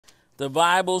The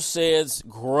Bible says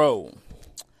grow.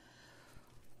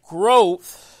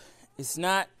 Growth is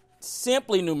not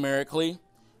simply numerically,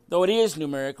 though it is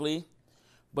numerically,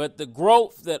 but the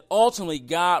growth that ultimately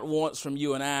God wants from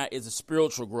you and I is a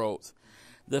spiritual growth.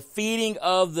 The feeding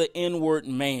of the inward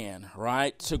man,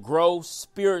 right? To grow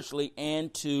spiritually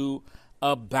and to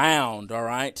abound, all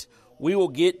right? We will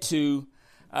get to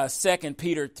 2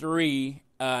 Peter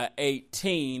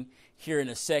 3:18 here in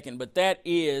a second, but that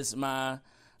is my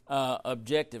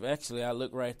objective. Actually, I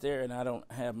look right there, and I don't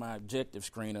have my objective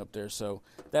screen up there, so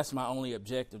that's my only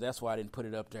objective. That's why I didn't put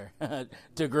it up there,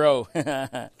 to grow.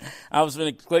 I was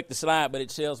going to click the slide, but it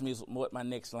tells me what my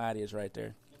next slide is right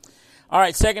there. All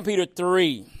right, 2 Peter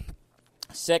 3.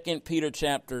 2 Peter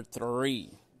chapter 3.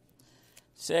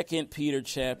 2 Peter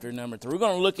chapter number 3. We're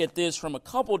going to look at this from a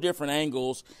couple different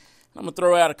angles. I'm going to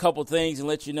throw out a couple things and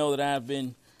let you know that I've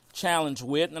been challenged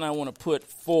with, and I want to put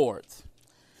forth.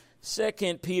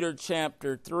 2 Peter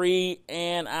chapter 3,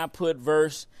 and I put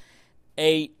verse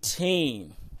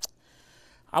 18.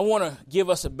 I want to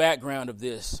give us a background of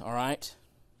this, all right?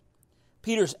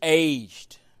 Peter's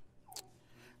aged.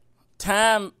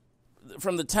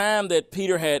 From the time that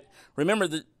Peter had, remember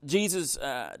that Jesus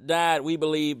died, we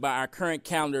believe, by our current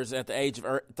calendars at the age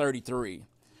of 33.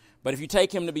 But if you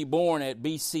take him to be born at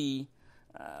BC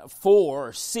 4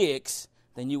 or 6,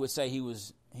 then you would say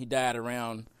he died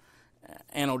around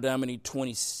Anno Domini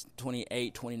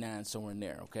 28, 29, somewhere in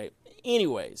there, okay?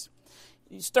 Anyways,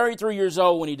 he's 33 years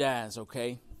old when he dies,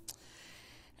 okay?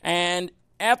 And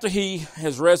after he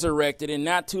has resurrected, and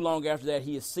not too long after that,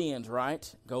 he ascends,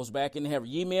 right? Goes back into heaven.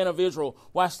 Ye men of Israel,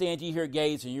 why stand ye here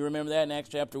gazing? You remember that in Acts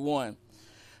chapter 1.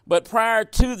 But prior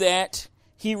to that,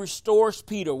 he restores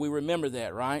Peter. We remember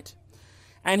that, right?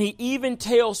 And he even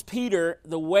tells Peter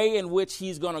the way in which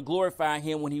he's going to glorify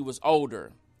him when he was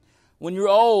older. When you're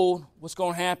old, what's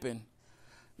going to happen?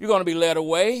 You're going to be led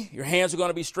away. Your hands are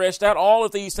going to be stretched out. All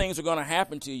of these things are going to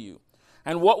happen to you.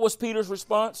 And what was Peter's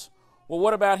response? Well,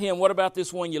 what about him? What about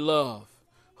this one you love?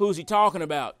 Who's he talking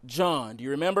about? John. Do you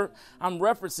remember? I'm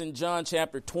referencing John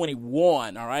chapter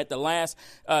 21, all right? The last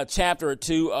chapter or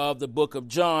two of the book of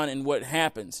John and what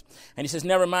happens. And he says,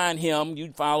 never mind him,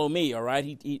 you follow me, all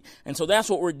right? And so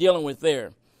that's what we're dealing with there.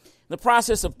 In the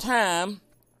process of time,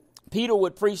 Peter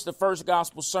would preach the first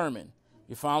gospel sermon.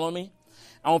 You follow me?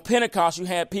 On Pentecost, you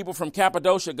had people from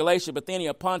Cappadocia, Galatia,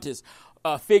 Bithynia, Pontus,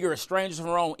 Phrygia, strangers from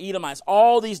Rome, Edomites,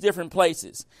 all these different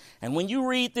places. And when you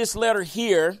read this letter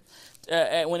here,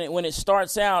 when it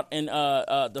starts out in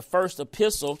the first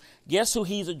epistle, guess who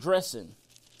he's addressing?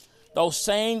 Those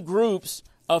same groups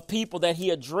of people that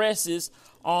he addresses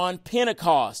on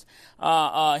Pentecost.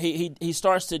 He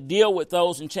starts to deal with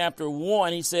those in chapter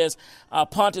 1. He says,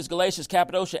 Pontus, Galatia,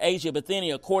 Cappadocia, Asia,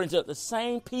 Bithynia, according to the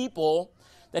same people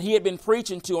that he had been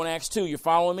preaching to in Acts 2. You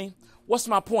following me? What's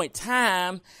my point?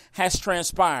 Time has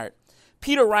transpired.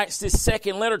 Peter writes this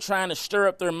second letter trying to stir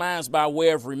up their minds by way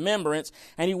of remembrance,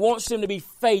 and he wants them to be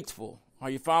faithful. Are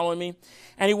you following me?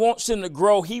 And he wants them to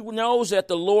grow. He knows that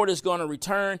the Lord is going to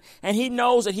return, and he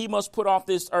knows that he must put off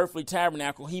this earthly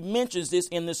tabernacle. He mentions this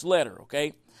in this letter,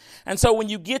 okay? And so when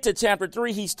you get to chapter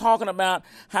 3, he's talking about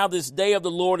how this day of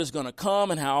the Lord is going to come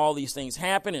and how all these things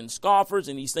happen and scoffers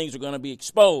and these things are going to be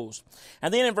exposed.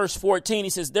 And then in verse 14,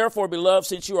 he says, therefore, beloved,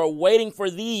 since you are waiting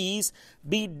for these,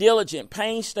 be diligent,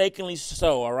 painstakingly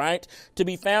so, all right, to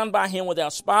be found by him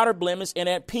without spot or blemish and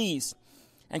at peace.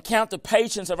 And count the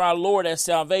patience of our Lord as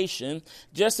salvation,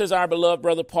 just as our beloved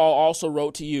brother Paul also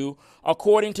wrote to you,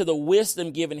 according to the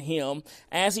wisdom given him,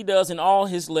 as he does in all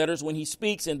his letters when he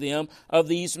speaks in them of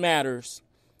these matters.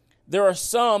 There are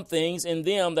some things in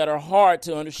them that are hard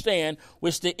to understand,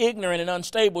 which the ignorant and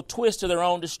unstable twist to their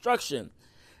own destruction.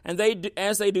 And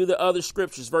as they do the other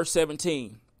scriptures. Verse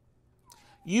 17.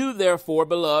 You therefore,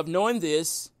 beloved, knowing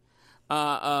this,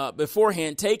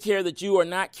 beforehand, take care that you are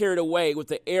not carried away with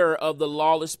the error of the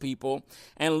lawless people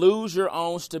and lose your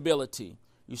own stability.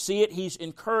 You see it? He's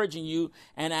encouraging you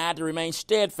and I to remain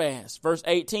steadfast. Verse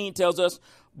 18 tells us,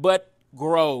 but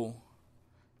grow.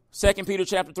 2 Peter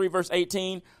chapter 3, verse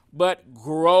 18, but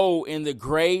grow in the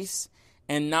grace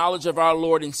and knowledge of our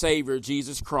Lord and Savior,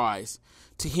 Jesus Christ.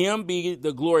 To him be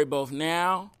the glory both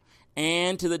now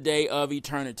and to the day of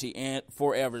eternity and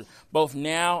forever. Both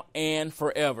now and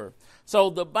forever. So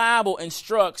the Bible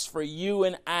instructs for you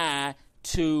and I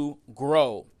to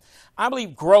grow. I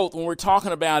believe growth, when we're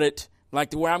talking about it, like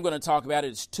the way I'm going to talk about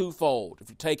it, is twofold. If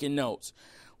you're taking notes,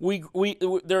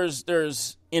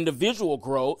 there's individual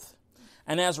growth,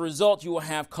 and as a result, you will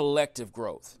have collective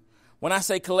growth. When I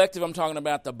say collective, I'm talking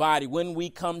about the body. When we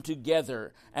come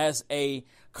together as a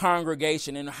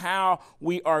congregation and how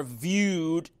we are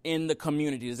viewed in the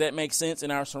community. Does that make sense?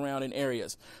 In our surrounding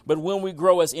areas. But when we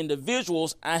grow as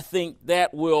individuals, I think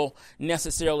that will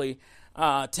necessarily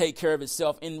take care of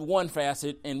itself in one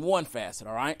facet,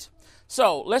 all right?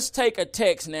 So let's take a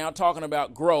text now talking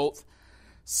about growth.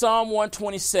 Psalm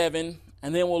 127,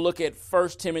 and then we'll look at 1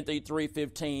 Timothy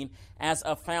 3:15 as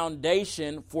a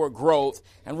foundation for growth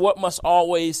and what must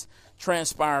always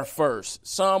transpire first.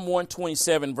 Psalm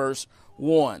 127, verse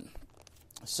 1.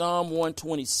 Psalm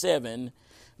 127,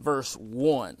 verse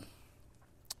 1.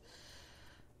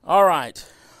 All right.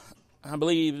 I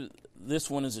believe this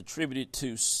one is attributed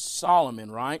to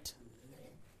Solomon, right?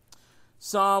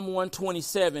 Psalm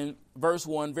 127, verse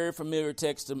 1, very familiar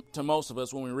text to most of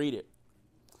us when we read it.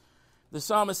 The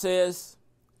psalmist says,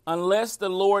 unless the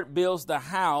Lord builds the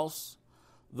house,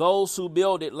 those who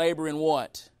build it labor in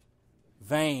what?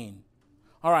 Vain.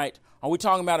 All right, are we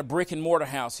talking about a brick and mortar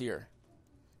house here?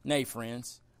 Nay,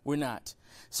 friends, we're not.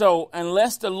 So,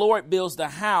 unless the Lord builds the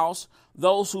house,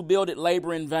 those who build it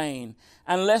labor in vain.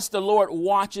 Unless the Lord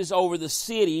watches over the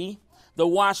city, the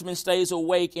watchman stays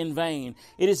awake in vain.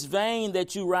 It is vain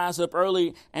that you rise up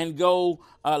early and go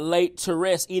late to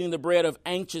rest, eating the bread of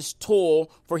anxious toil,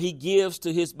 for he gives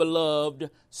to his beloved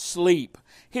sleep.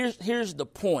 Here's the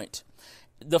point.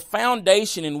 The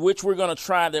foundation in which we're going to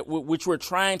try that, which we're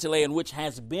trying to lay, and which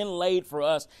has been laid for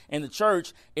us in the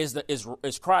church, is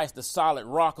Christ, the solid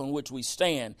rock on which we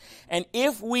stand. And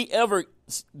if we ever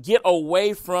get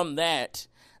away from that,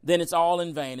 then it's all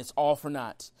in vain. It's all for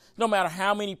naught. No matter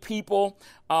how many people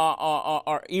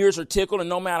our ears are tickled, and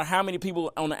no matter how many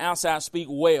people on the outside speak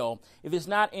well, if it's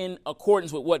not in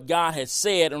accordance with what God has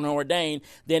said and ordained,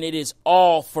 then it is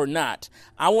all for naught.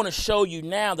 I want to show you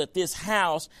now that this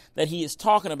house that he is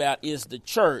talking about is the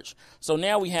church. So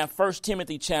now we have 1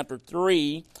 Timothy chapter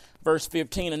 3, verse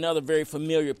 15, another very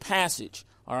familiar passage.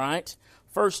 All right,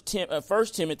 1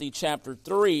 Timothy chapter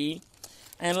 3,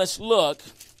 and let's look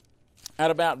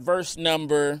at about verse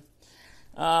number.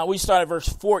 We start at verse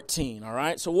 14, all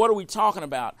right? So what are we talking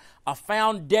about? A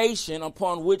foundation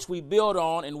upon which we build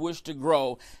on and wish to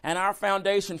grow. And our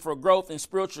foundation for growth and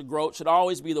spiritual growth should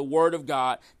always be the Word of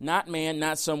God, not man,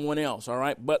 not someone else, all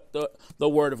right? But the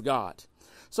Word of God.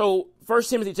 So 1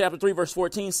 Timothy chapter 3, verse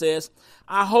 14 says,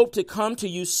 I hope to come to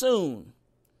you soon,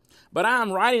 but I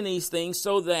am writing these things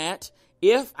so that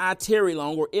if I tarry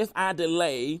long, or if I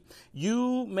delay,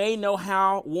 you may know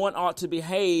how one ought to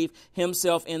behave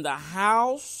himself in the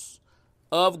house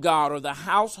of God, or the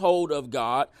household of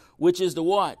God, which is the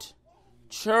what?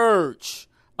 Church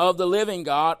of the living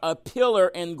God, a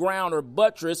pillar and ground or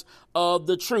buttress of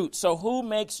the truth. So who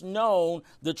makes known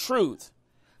the truth?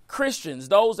 Christians,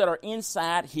 those that are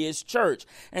inside his church.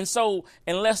 And so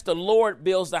unless the Lord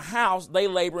builds the house, they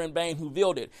labor in vain who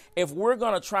build it. If we're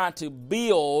going to try to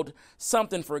build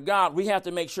something for God, we have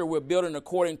to make sure we're building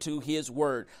according to his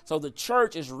word. So the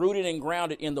church is rooted and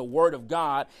grounded in the word of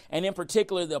God, and in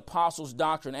particular the apostles'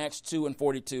 doctrine, Acts 2 and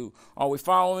 42. Are we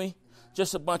following me?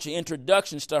 Just a bunch of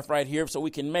introduction stuff right here so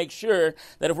we can make sure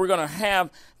that if we're going to have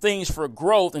things for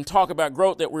growth and talk about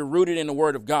growth, that we're rooted in the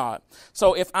Word of God.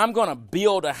 So if I'm going to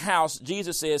build a house,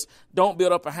 Jesus says, don't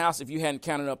build up a house if you hadn't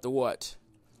counted up the what?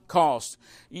 Cost.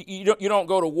 You don't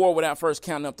go to war without first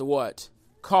counting up the what?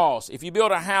 Cost. If you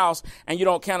build a house and you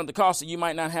don't count up the cost, you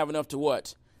might not have enough to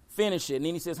what? Finish it. And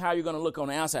then he says, how are you going to look on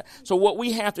the outside? So what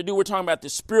we have to do, we're talking about the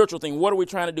spiritual thing. What are we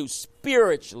trying to do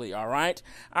spiritually? All right.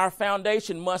 Our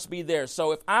foundation must be there.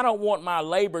 So if I don't want my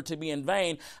labor to be in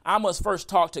vain, I must first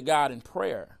talk to God in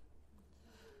prayer.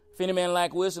 If any man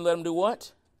lack wisdom, let him do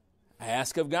what?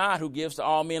 Ask of God, who gives to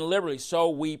all men liberally. So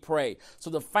we pray. So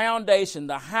the foundation,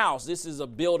 the house, this is a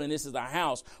building, this is a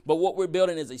house. But what we're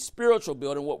building is a spiritual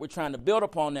building. What we're trying to build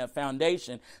upon that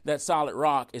foundation, that solid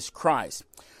rock, is Christ.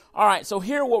 All right, so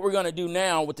here what we're going to do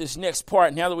now with this next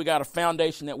part, now that we got a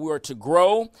foundation that we are to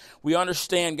grow, we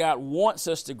understand God wants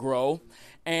us to grow,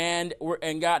 and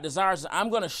God desires us. I'm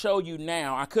going to show you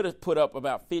now. I could have put up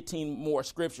about 15 more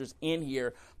scriptures in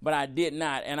here, but I did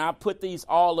not. And I put these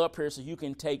all up here so you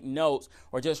can take notes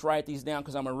or just write these down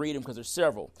because I'm going to read them because there's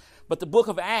several. But the book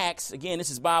of Acts, again, this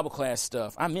is Bible class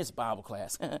stuff. I miss Bible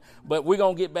class, but we're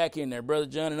going to get back in there. Brother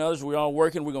John and others, we're all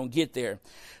working. We're going to get there.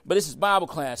 But this is Bible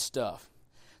class stuff.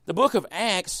 The book of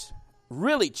Acts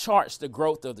really charts the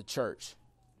growth of the church.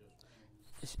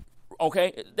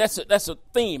 Okay, that's a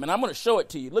theme, and I'm going to show it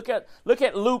to you. Look at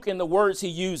Luke and the words he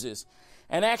uses.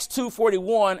 In Acts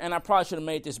 2:41, and I probably should have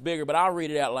made this bigger, but I'll read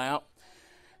it out loud.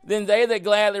 Then they that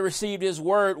gladly received his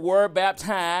word were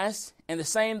baptized, and the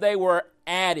same day were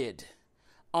added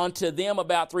unto them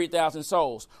about 3,000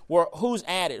 souls. Who's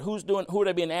added? Who are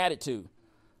they being added to?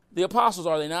 The apostles,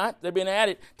 are they not? They're being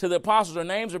added to the apostles. Their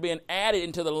names are being added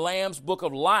into the Lamb's book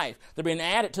of life. They're being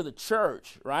added to the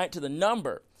church, right, to the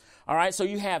number. All right, so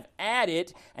you have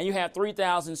added, and you have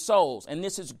 3,000 souls, and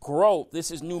this is growth.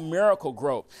 This is numerical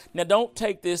growth. Now, don't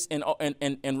take this and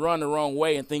run the wrong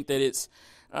way and think that it's,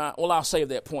 I'll save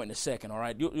that point in a second, all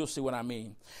right? You'll see what I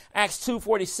mean. Acts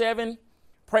 2:47,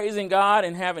 praising God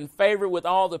and having favor with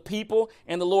all the people,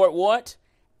 and the Lord what?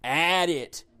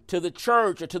 Added to the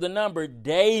church or to the number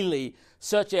daily,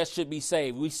 such as should be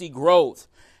saved. We see growth.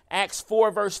 Acts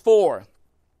 4, verse 4.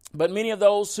 But many of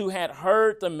those who had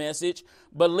heard the message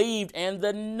believed, and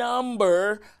the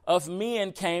number of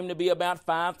men came to be about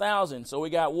 5,000. So we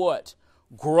got what?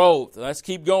 Growth. Let's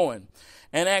keep going.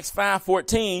 And Acts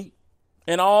 5:14,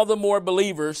 and all the more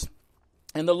believers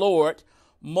in the Lord,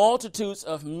 multitudes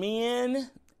of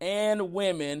men and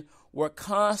women were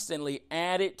constantly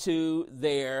added to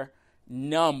their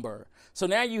number. So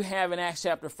now you have in Acts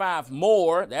chapter 5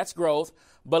 more, that's growth,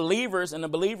 believers, and the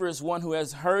believer is one who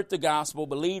has heard the gospel,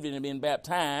 believed it, and been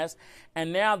baptized,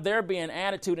 and now they're being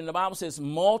added to, and the Bible says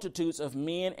multitudes of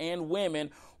men and women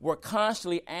were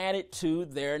constantly added to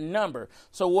their number.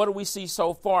 So what do we see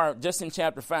so far just in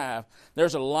chapter 5?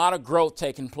 There's a lot of growth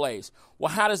taking place.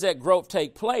 Well, how does that growth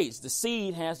take place? The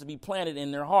seed has to be planted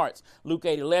in their hearts. Luke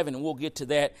 8:11, and we'll get to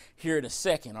that here in a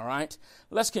second, all right?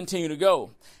 Let's continue to go.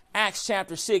 Acts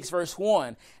chapter 6, verse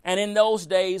 1. And in those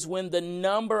days when the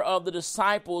number of the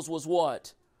disciples was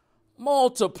what?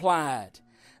 Multiplied.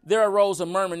 There arose a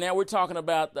murmur. Now we're talking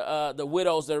about the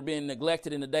widows that are being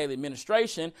neglected in the daily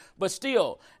administration. But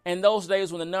still, in those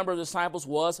days when the number of disciples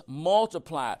was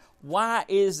multiplied. Why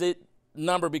is it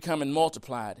number becoming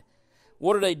multiplied?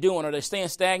 What are they doing? Are they staying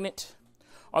stagnant?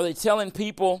 Are they telling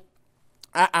people?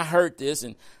 I heard this,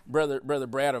 and Brother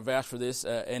Brad will vouch for this,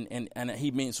 and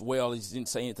he means well. He didn't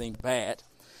say anything bad.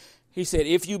 He said,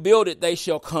 if you build it, they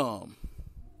shall come.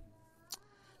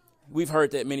 We've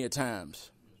heard that many a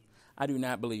times. I do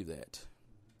not believe that.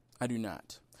 I do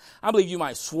not. I believe you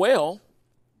might swell,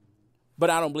 but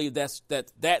I don't believe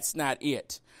that's not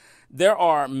it. There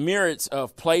are myriads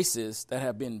of places that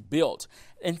have been built.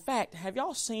 In fact, have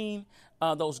y'all seen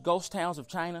those ghost towns of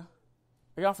China?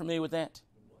 Are y'all familiar with that?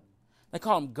 They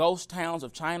call them ghost towns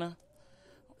of China.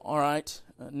 All right.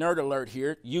 Nerd alert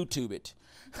here. YouTube it.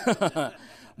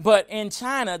 But in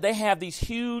China, they have these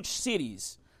huge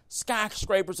cities,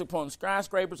 skyscrapers upon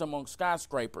skyscrapers among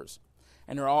skyscrapers,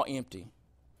 and they're all empty.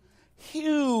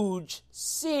 Huge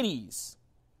cities.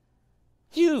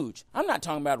 Huge. I'm not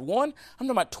talking about one. I'm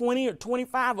talking about 20 or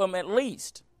 25 of them at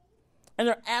least. And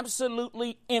they're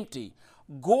absolutely empty.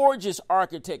 Gorgeous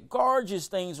architect, gorgeous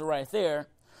things are right there.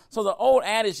 So the old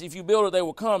adage, if you build it, they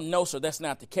will come. No, sir, that's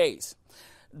not the case.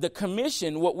 The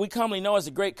commission, what we commonly know as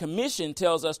the Great Commission,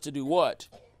 tells us to do what?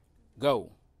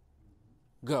 Go.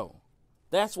 Go.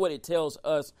 That's what it tells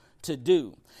us to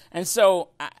do. And so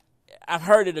I've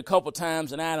heard it a couple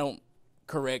times, and I don't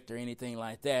correct or anything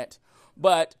like that.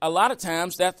 But a lot of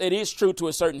times that it is true to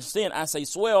a certain extent. I say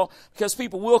swell because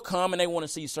people will come and they want to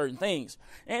see certain things.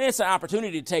 And it's an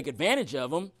opportunity to take advantage of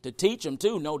them, to teach them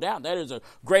too, no doubt. That is a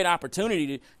great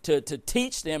opportunity to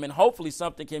teach them, and hopefully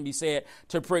something can be said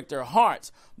to prick their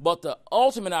hearts. But the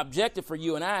ultimate objective for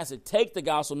you and I is to take the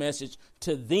gospel message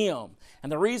to them.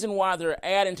 And the reason why they're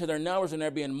adding to their numbers and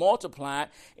they're being multiplied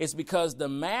is because the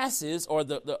masses or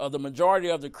the majority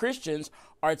of the Christians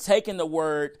are taking the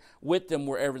word with them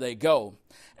wherever they go.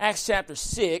 Acts chapter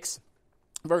 6,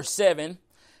 verse 7,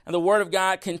 and the word of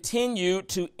God continued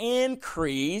to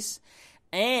increase,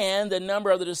 and the number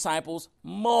of the disciples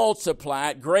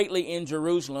multiplied greatly in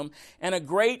Jerusalem, and a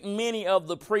great many of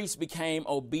the priests became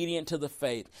obedient to the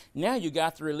faith. Now you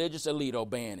got the religious elite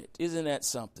obeying it. Isn't that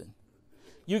something?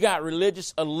 You got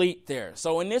religious elite there.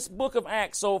 So in this book of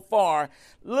Acts so far,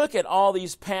 look at all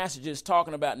these passages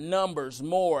talking about numbers,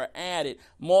 more, added,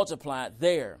 multiplied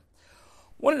there.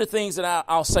 One of the things that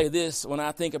I'll say this when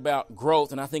I think about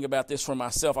growth, and I think about this for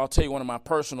myself, I'll tell you one of my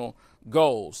personal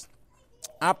goals.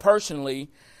 I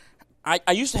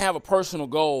used to have a personal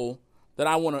goal that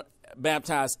I want to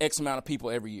baptize X amount of people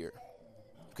every year.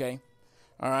 Okay?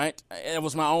 All right? It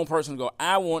was my own personal goal.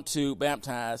 I want to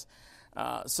baptize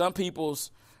some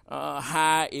people's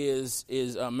high is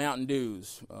Mountain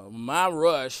Dews. My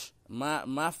rush,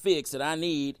 my fix that I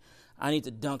need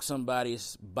to dunk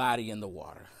somebody's body in the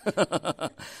water.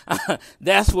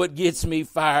 That's what gets me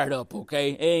fired up,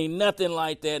 okay? Ain't nothing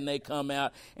like that, and they come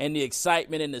out, and the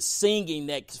excitement and the singing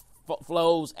that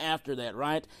flows after that,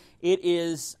 right?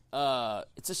 It's a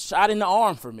shot in the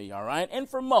arm for me, all right? And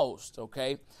for most,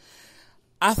 okay?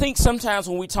 I think sometimes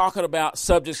when we talk about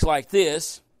subjects like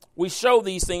this, we show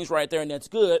these things right there, and that's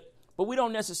good, but we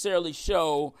don't necessarily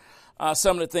show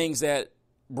some of the things that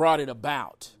brought it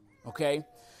about, okay?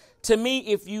 To me,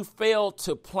 if you fail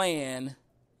to plan,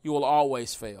 you will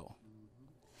always fail.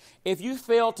 If you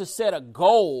fail to set a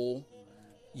goal,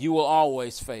 you will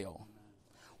always fail.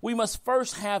 We must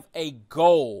first have a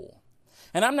goal.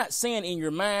 And I'm not saying in your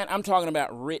mind, I'm talking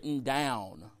about written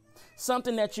down.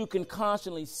 Something that you can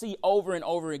constantly see over and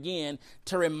over again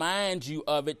to remind you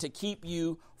of it, to keep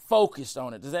you focused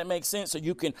on it. Does that make sense? So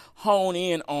you can hone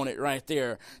in on it right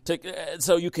there,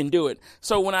 so you can do it.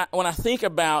 So when I think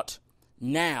about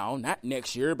now, not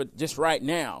next year, but just right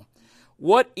now,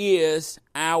 what is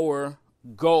our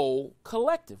goal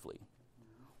collectively?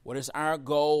 What is our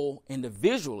goal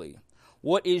individually?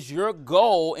 What is your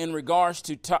goal in regards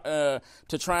to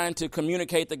trying to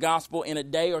communicate the gospel in a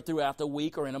day or throughout the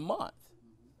week or in a month?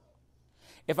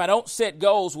 If I don't set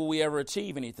goals, will we ever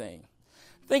achieve anything?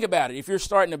 Think about it. If you're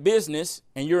starting a business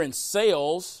and you're in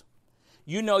sales,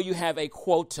 you know you have a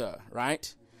quota,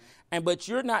 right? But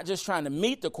you're not just trying to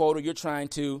meet the quota, you're trying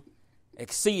to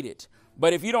exceed it.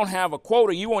 But if you don't have a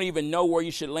quota, you won't even know where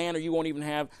you should land, or you won't even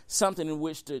have something in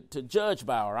which to judge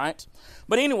by, all right?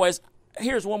 But anyways,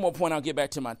 here's one more point. I'll get back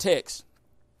to my text.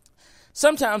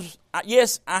 Sometimes,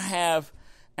 yes, I have,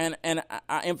 and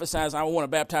I emphasize I want to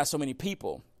baptize so many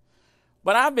people.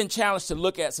 But I've been challenged to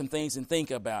look at some things and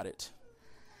think about it.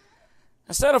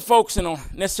 Instead of focusing on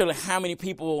necessarily how many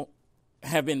people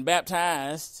have been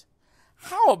baptized,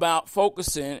 how about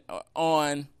focusing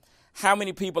on how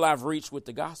many people I've reached with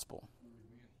the gospel?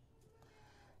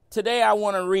 Today I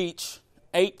want to reach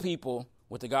 8 people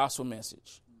with the gospel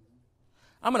message.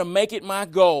 I'm going to make it my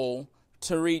goal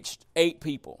to reach 8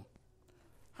 people.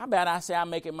 How about I say I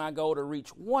make it my goal to reach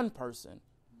 1 person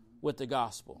with the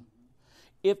gospel?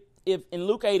 If in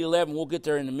Luke 8:11, we'll get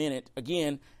there in a minute,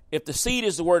 again, if the seed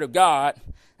is the word of God,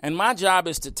 and my job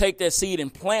is to take that seed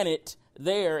and plant it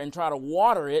there and try to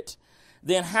water it,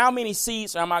 then how many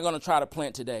seeds am I going to try to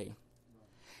plant today?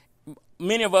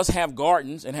 Many of us have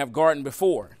gardens and have gardened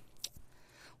before.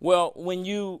 Well, when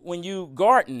you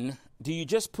garden, do you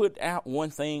just put out one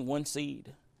thing, one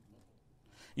seed?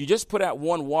 You just put out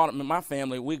one watermelon. My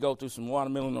family, we go through some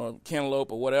watermelon or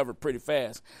cantaloupe or whatever pretty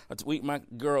fast. My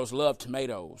girls love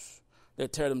tomatoes. They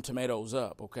tear them tomatoes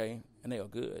up, okay? And they are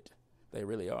good. They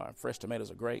really are. Fresh tomatoes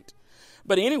are great.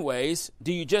 But anyways,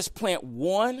 do you just plant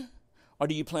one, or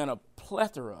do you plant a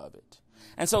plethora of it?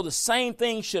 And so the same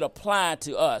thing should apply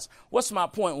to us. What's my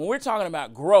point? When we're talking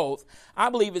about growth, I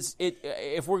believe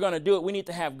if we're going to do it, we need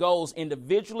to have goals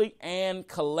individually and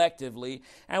collectively.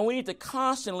 And we need to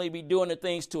constantly be doing the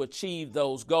things to achieve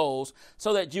those goals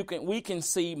so that we can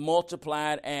see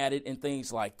multiplied, added, and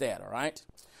things like that, all right?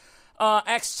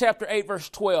 Acts chapter 8, verse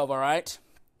 12, all right?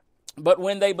 But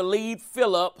when they believed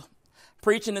Philip,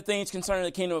 preaching the things concerning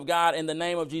the kingdom of God in the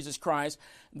name of Jesus Christ,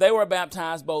 they were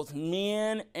baptized, both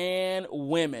men and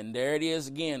women. There it is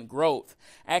again, growth.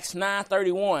 Acts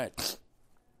 9:31.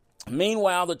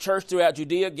 Meanwhile, the church throughout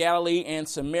Judea, Galilee, and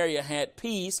Samaria had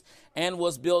peace and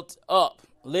was built up,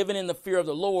 living in the fear of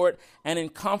the Lord and in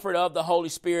comfort of the Holy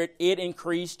Spirit. It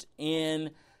increased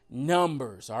in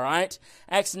numbers, all right?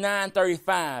 Acts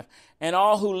 9:35. And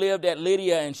all who lived at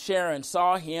Lydia and Sharon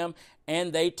saw him,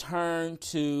 and they turned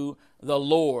to the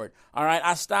Lord. All right,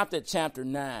 I stopped at chapter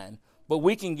 9, but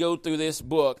we can go through this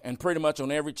book, and pretty much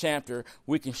on every chapter,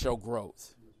 we can show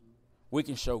growth. We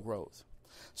can show growth.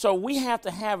 So we have to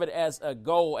have it as a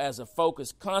goal, as a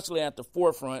focus, constantly at the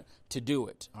forefront to do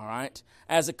it, all right,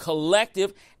 as a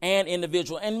collective and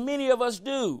individual. And many of us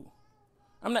do.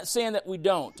 I'm not saying that we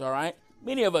don't, all right?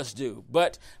 Many of us do.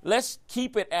 But let's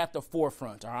keep it at the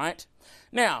forefront, all right?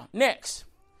 Now, next,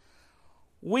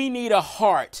 we need a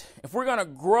heart. If we're going to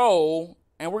grow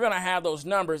and we're going to have those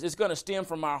numbers, it's going to stem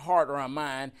from our heart or our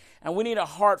mind. And we need a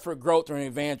heart for growth or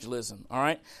evangelism, all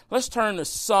right? Let's turn to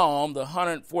Psalm, the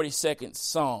 142nd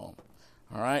Psalm,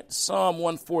 all right? Psalm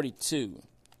 142.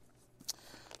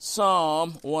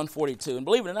 Psalm 142. And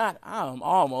believe it or not, I'm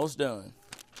almost done.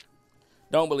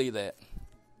 Don't believe that.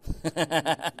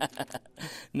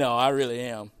 No, I really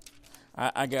am.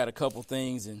 I got a couple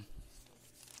things in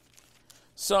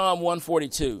Psalm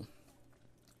 142.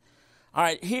 All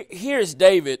right, here's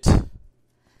David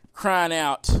crying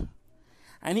out,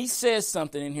 and he says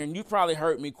something in here, and you probably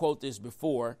heard me quote this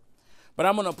before, but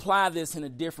I'm going to apply this in a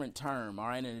different term, all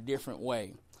right, in a different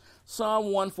way. Psalm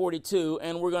 142,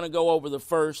 and we're going to go over the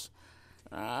first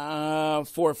 4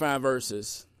 or 5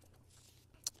 verses.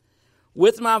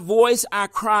 With my voice I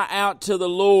cry out to the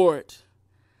Lord.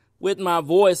 With my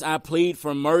voice I plead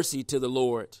for mercy to the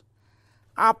Lord.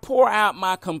 I pour out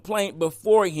my complaint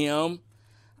before him.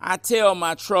 I tell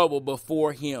my trouble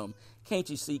before him. Can't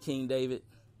you see King David?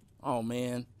 Oh,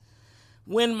 man.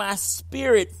 When my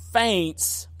spirit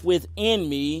faints within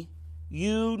me,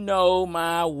 you know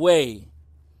my way.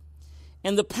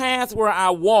 In the path where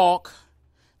I walk,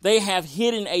 they have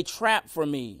hidden a trap for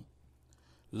me.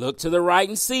 Look to the right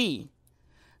and see.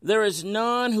 There is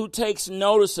none who takes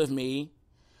notice of me.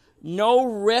 No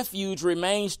refuge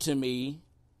remains to me,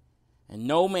 and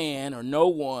no man or no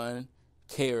one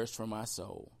cares for my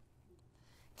soul.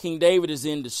 King David is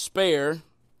in despair.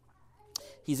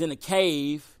 He's in a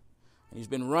cave, and he's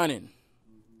been running.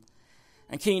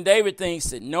 And King David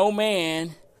thinks that no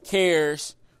man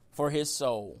cares for his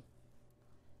soul.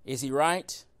 Is he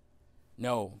right?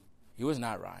 No, he was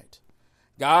not right.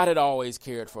 God had always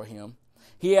cared for him.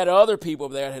 He had other people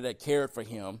there that had cared for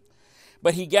him.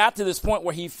 But he got to this point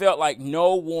where he felt like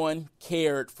no one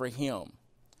cared for him.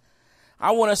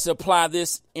 I want us to apply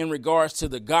this in regards to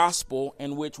the gospel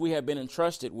in which we have been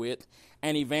entrusted with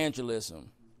and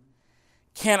evangelism.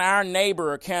 Can our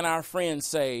neighbor or can our friend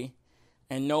say,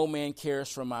 and no man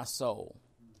cares for my soul?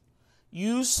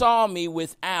 You saw me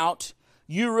without.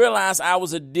 You realized I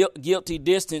was a guilty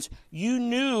distance. You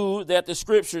knew that the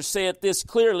scripture said this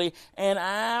clearly, and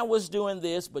I was doing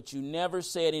this, but you never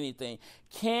said anything.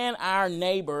 Can our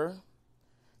neighbor,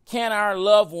 can our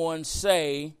loved one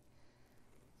say,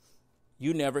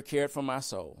 you never cared for my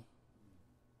soul?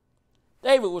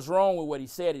 David was wrong with what he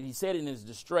said. He said it in his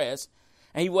distress,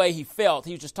 and the way he felt.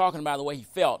 He was just talking about the way he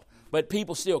felt, but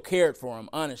people still cared for him,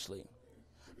 honestly.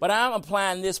 But I'm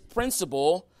applying this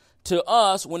principle to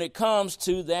us when it comes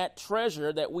to that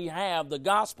treasure that we have, the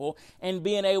gospel, and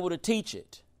being able to teach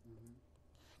it.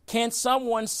 Can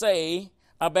someone say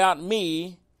about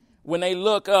me when they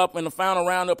look up in the final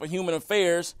roundup of human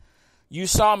affairs, you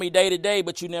saw me day to day,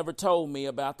 but you never told me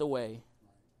about the way?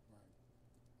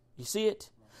 You see it?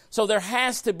 So there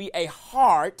has to be a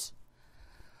heart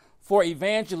for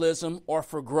evangelism or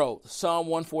for growth. Psalm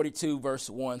 142, verse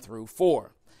 1 through 4.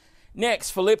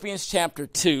 Next, Philippians chapter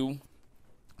 2.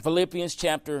 Philippians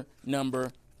chapter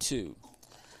number 2.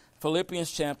 Philippians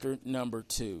chapter number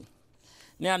 2.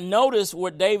 Now notice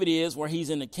where David is, where he's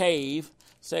in the cave.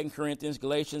 2 Corinthians,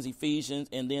 Galatians, Ephesians,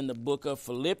 and then the book of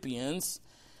Philippians,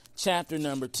 chapter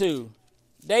number 2.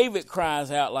 David cries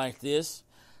out like this.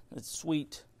 That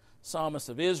sweet psalmist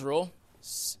of Israel.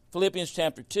 Philippians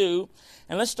chapter 2.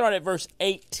 And let's start at verse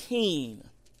 18.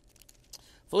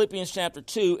 Philippians chapter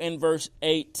 2 and verse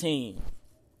 18.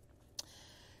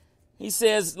 He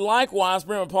says, likewise,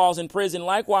 remember Paul's in prison,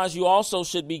 likewise you also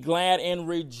should be glad and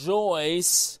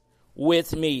rejoice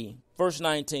with me. Verse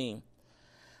 19.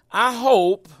 I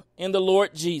hope in the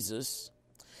Lord Jesus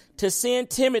to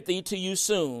send Timothy to you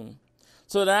soon,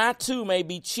 so that I too may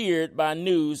be cheered by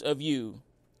news of you.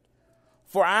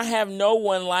 For I have no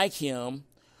one like him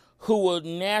who will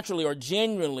be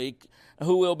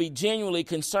genuinely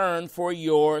concerned for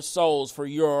your souls, for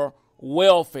your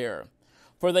welfare.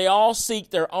 For they all seek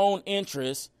their own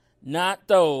interests, not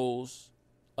those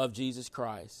of Jesus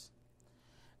Christ.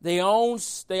 They all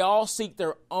seek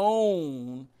their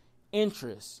own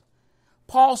interests.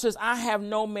 Paul says, I have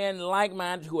no man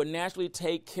like-minded who will naturally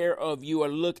take care of you or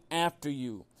look after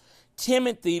you.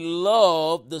 Timothy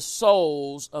loved the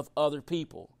souls of other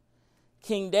people.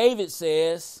 King David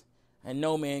says, and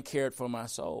no man cared for my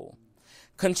soul.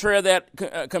 Compare that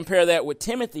with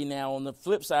Timothy now on the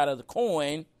flip side of the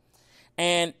coin.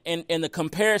 And the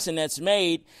comparison that's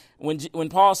made when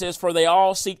Paul says, for they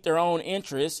all seek their own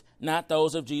interests, not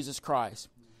those of Jesus Christ.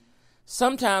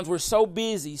 Sometimes we're so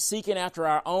busy seeking after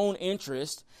our own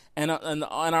interests and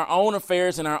our own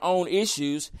affairs and our own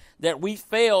issues that we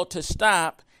fail to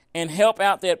stop and help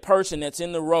out that person that's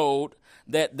in the road,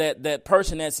 that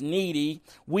person that's needy.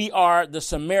 We are the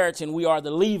Samaritan. We are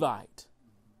the Levite.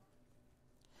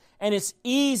 And it's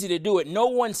easy to do it. No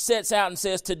one sets out and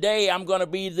says, today I'm going to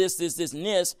be this, and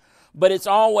this. But it's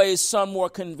always some more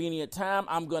convenient time.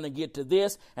 I'm going to get to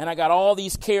this. And I got all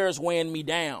these cares weighing me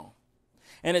down.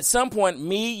 And at some point,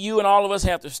 me, you, and all of us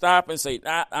have to stop and say,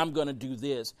 I'm going to do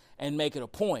this and make it a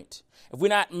point. If we're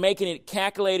not making it a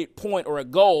calculated point or a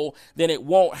goal, then it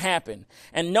won't happen.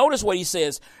 And notice what he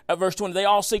says, verse 20, they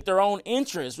all seek their own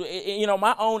interests. You know,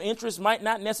 my own interests might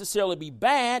not necessarily be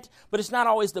bad, but it's not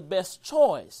always the best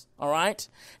choice, all right?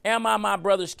 Am I my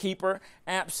brother's keeper?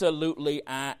 Absolutely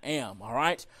I am, all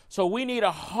right? So we need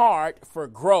a heart for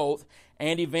growth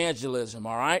and evangelism,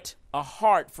 all right? A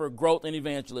heart for growth and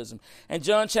evangelism. And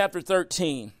John chapter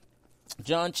 13.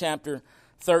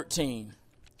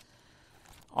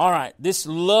 All right, this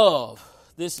love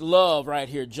right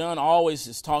here. John always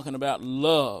is talking about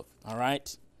love, all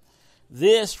right?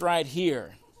 This right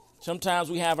here.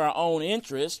 Sometimes we have our own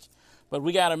interest, but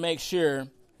we got to make sure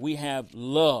we have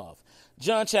love.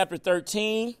 John chapter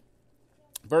 13,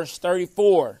 verse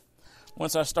 34.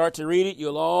 Once I start to read it,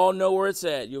 you'll all know where it's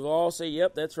at. You'll all say,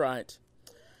 yep, that's right.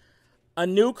 A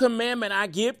new commandment I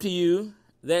give to you,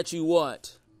 that you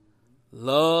what?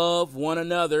 Love one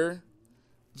another,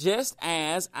 just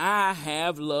as I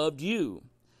have loved you.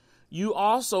 You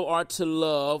also are to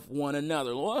love one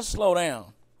another. Well, let's slow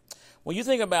down. When you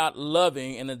think about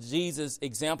loving and Jesus'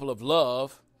 example of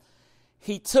love,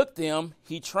 he took them,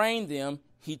 he trained them,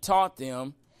 he taught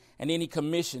them, and then he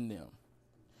commissioned them.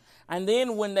 And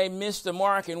then when they missed the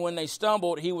mark and when they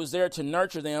stumbled, he was there to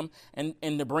nurture them and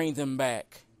to bring them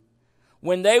back.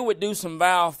 When they would do some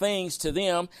vile things to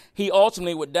them, he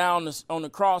ultimately would die on the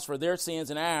cross for their sins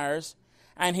and ours,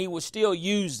 and he would still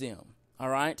use them. All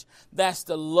right? That's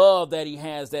the love that he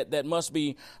has that must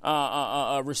be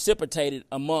reciprocated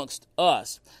amongst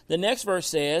us. The next verse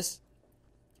says,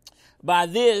 by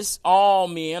this all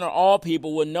men or all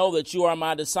people will know that you are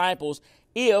my disciples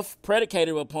if,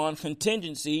 predicated upon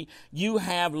contingency, you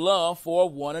have love for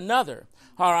one another.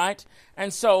 All right?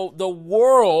 And so the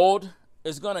world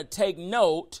is going to take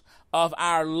note of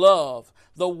our love.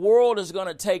 The world is going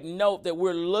to take note that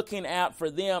we're looking out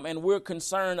for them and we're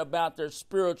concerned about their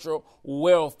spiritual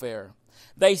welfare.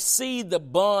 They see the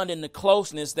bond and the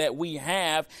closeness that we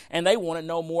have, and they want to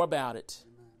know more about it.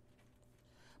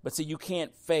 But see, you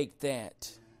can't fake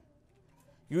that.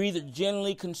 You're either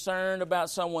genuinely concerned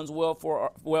about someone's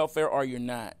welfare or you're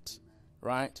not,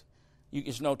 right?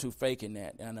 There's no two faking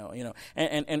that. I know,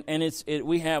 and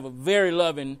we have a very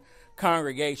loving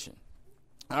congregation.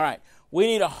 All right. We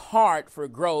need a heart for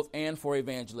growth and for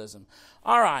evangelism.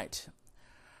 All right.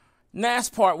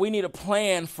 Next part, we need a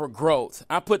plan for growth.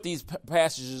 I put these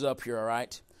passages up here, all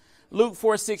right? Luke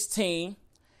 4:16.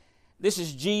 This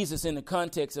is Jesus in the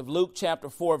context of Luke chapter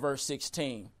 4, verse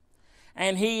 16.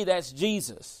 And he, that's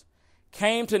Jesus,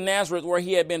 came to Nazareth where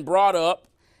he had been brought up,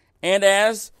 and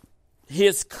as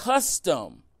his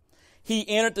custom, he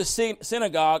entered the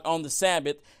synagogue on the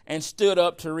Sabbath and stood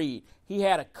up to read. He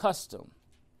had a custom.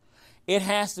 It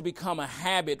has to become a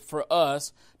habit for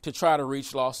us to try to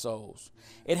reach lost souls.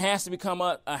 It has to become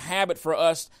a habit for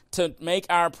us to make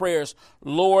our prayers,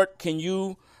 Lord, can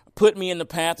you put me in the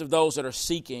path of those that are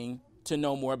seeking to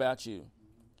know more about you?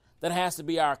 That has to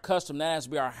be our custom. That has to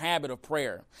be our habit of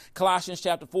prayer. Colossians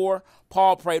chapter 4,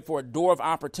 Paul prayed for a door of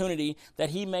opportunity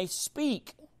that he may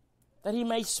speak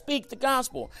the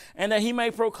gospel and that he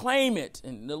may proclaim it.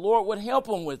 And the Lord would help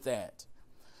him with that.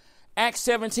 Acts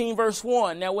 17, verse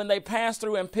 1. Now, when they passed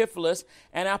through Amphipolis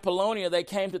and Apollonia, they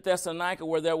came to Thessalonica,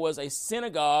 where there was a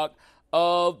synagogue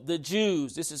of the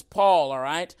Jews. This is Paul, all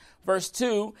right? Verse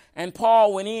 2, and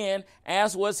Paul went in,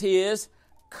 as was his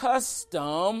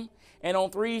custom, and on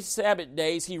 3 Sabbath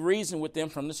days he reasoned with them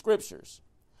from the Scriptures.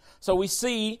 So we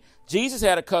see Jesus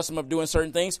had a custom of doing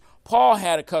certain things. Paul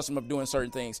had a custom of doing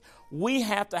certain things. We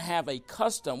have to have a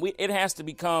custom. It has to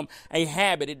become a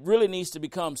habit. It really needs to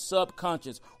become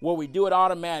subconscious, where we do it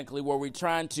automatically, where we're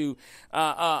trying to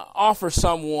offer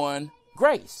someone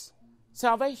grace,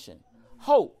 salvation,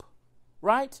 hope,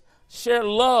 right? Share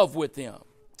love with them.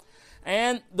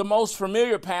 And the most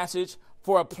familiar passage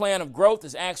for a plan of growth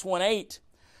is Acts 1:8.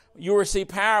 You receive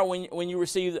power when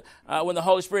the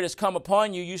Holy Spirit has come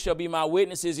upon you. You shall be my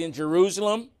witnesses in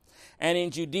Jerusalem and in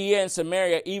Judea and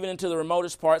Samaria, even into the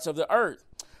remotest parts of the earth.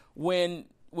 When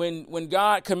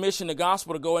God commissioned the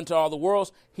gospel to go into all the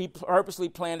worlds, he purposely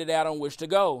planned it out on which to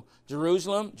go.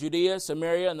 Jerusalem, Judea,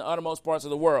 Samaria, and the uttermost parts of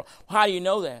the world. How do you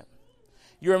know that?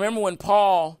 You remember when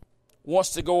Paul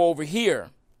wants to go over here,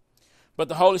 but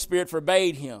the Holy Spirit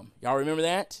forbade him. Y'all remember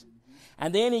that?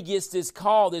 And then he gets this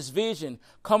call, this vision,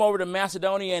 come over to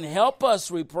Macedonia and help us,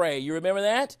 we pray. You remember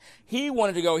that? He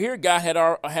wanted to go here. God had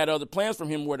other plans from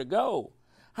him where to go.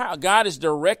 God is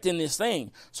directing this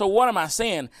thing. So what am I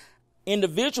saying?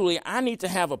 Individually, I need to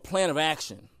have a plan of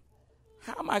action.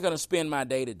 How am I going to spend my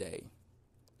day to day?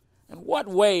 And what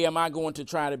way am I going to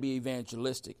try to be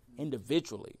evangelistic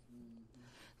individually?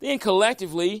 Then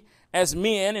collectively, as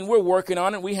men, and we're working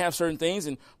on it, we have certain things,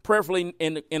 and prayerfully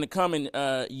in the coming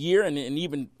year and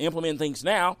even implement things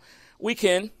now, we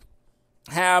can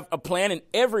have a plan, and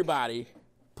everybody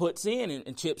puts in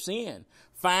and chips in,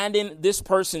 finding this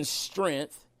person's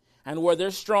strength and where they're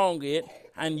strong at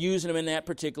and using them in that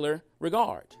particular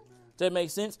regard. Does that make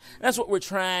sense? That's what we're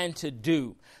trying to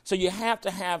do. So you have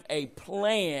to have a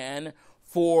plan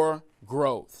for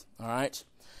growth, all right?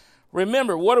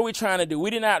 Remember, what are we trying to do?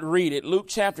 We did not read it. Luke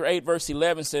chapter 8, verse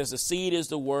 11 says the seed is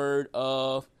the word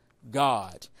of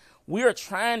God. We are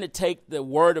trying to take the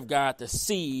word of God, the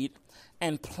seed,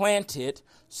 and plant it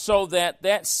so that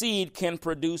that seed can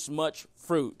produce much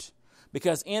fruit.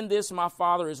 because in this my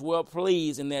Father is well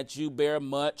pleased in that you bear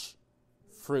much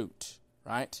fruit,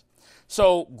 right?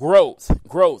 So growth,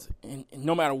 and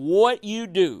no matter what you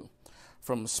do,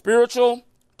 from spiritual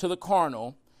to the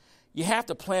carnal, you have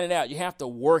to plan it out. You have to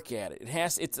work at it.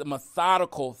 It's a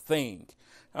methodical thing.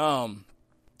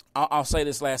 I'll say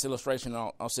this last illustration,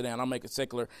 and I'll sit down. I'll make a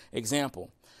secular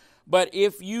example. But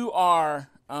if you are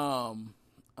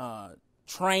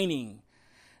training,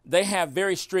 they have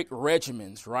very strict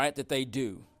regimens, right, that they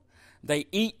do. They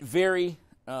eat very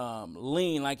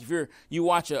lean. Like if you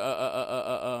watch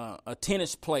a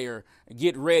tennis player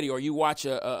get ready, or you watch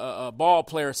a ball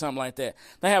player or something like that,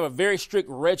 they have a very strict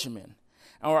regimen.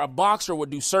 Or a boxer would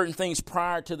do certain things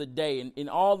prior to the day, and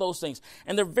all those things.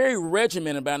 And they're very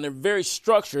regimented about it, and they're very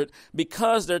structured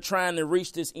because they're trying to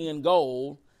reach this end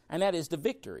goal, and that is the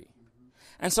victory.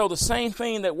 And so the same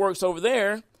thing that works over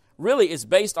there really is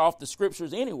based off the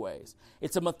scriptures anyways.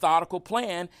 It's a methodical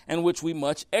plan in which we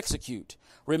must execute.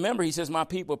 Remember, he says, my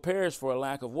people perish for a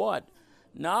lack of what?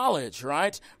 Knowledge,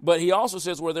 right? But he also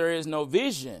says where there is no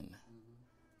vision.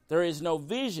 There is no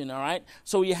vision, all right?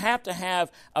 So you have to have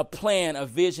a plan, a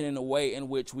vision in the way in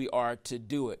which we are to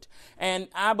do it. And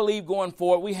I believe going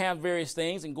forward, we have various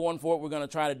things, and going forward, we're going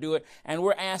to try to do it, and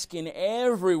we're asking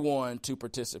everyone to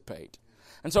participate.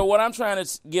 And so what I'm trying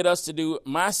to get us to do,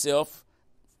 myself,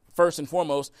 first and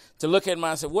foremost, to look at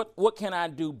myself, what can I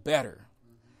do better?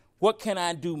 What can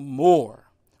I do more?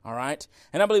 All right?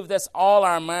 And I believe that's all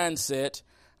our mindset.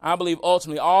 I believe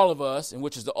ultimately all of us, and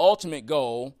which is the ultimate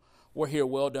goal, we're here,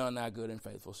 well done, thou good and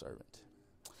faithful servant.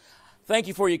 Thank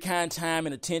you for your kind time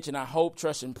and attention. I hope,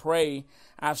 trust, and pray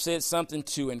I've said something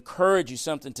to encourage you,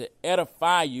 something to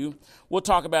edify you. We'll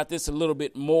talk about this a little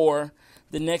bit more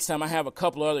the next time. I have a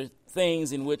couple other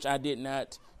things in which I did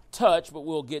not touch, but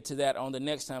we'll get to that on the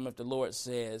next time if the Lord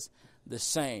says the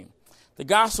same. The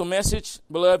gospel message,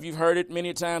 beloved, you've heard it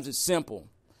many times. It's simple.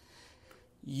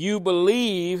 You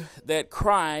believe that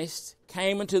Christ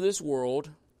came into this world,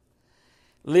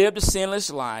 lived a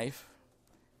sinless life,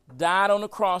 died on the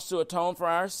cross to atone for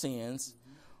our sins,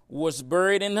 was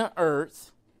buried in the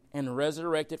earth, and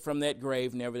resurrected from that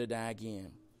grave never to die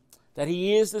again. That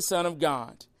he is the Son of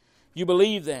God. You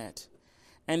believe that.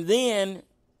 And then,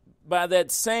 by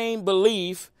that same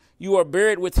belief, you are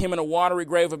buried with him in a watery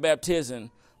grave of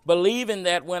baptism, believing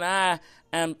that when I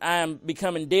am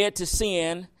becoming dead to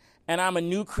sin, and I'm a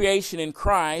new creation in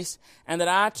Christ, and that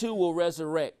I too will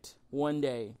resurrect one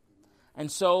day. And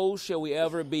so shall we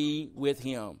ever be with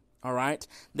him. All right.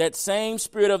 That same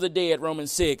spirit of the dead,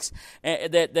 Romans 6,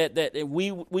 that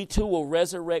we too will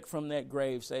resurrect from that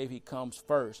grave, save he comes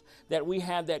first. That we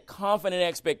have that confident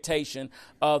expectation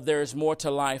of there is more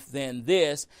to life than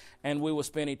this, and we will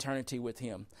spend eternity with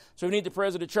him. So we need the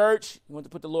prayers of the church. You want to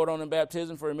put the Lord on in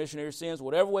baptism for remission of your sins,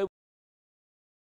 whatever way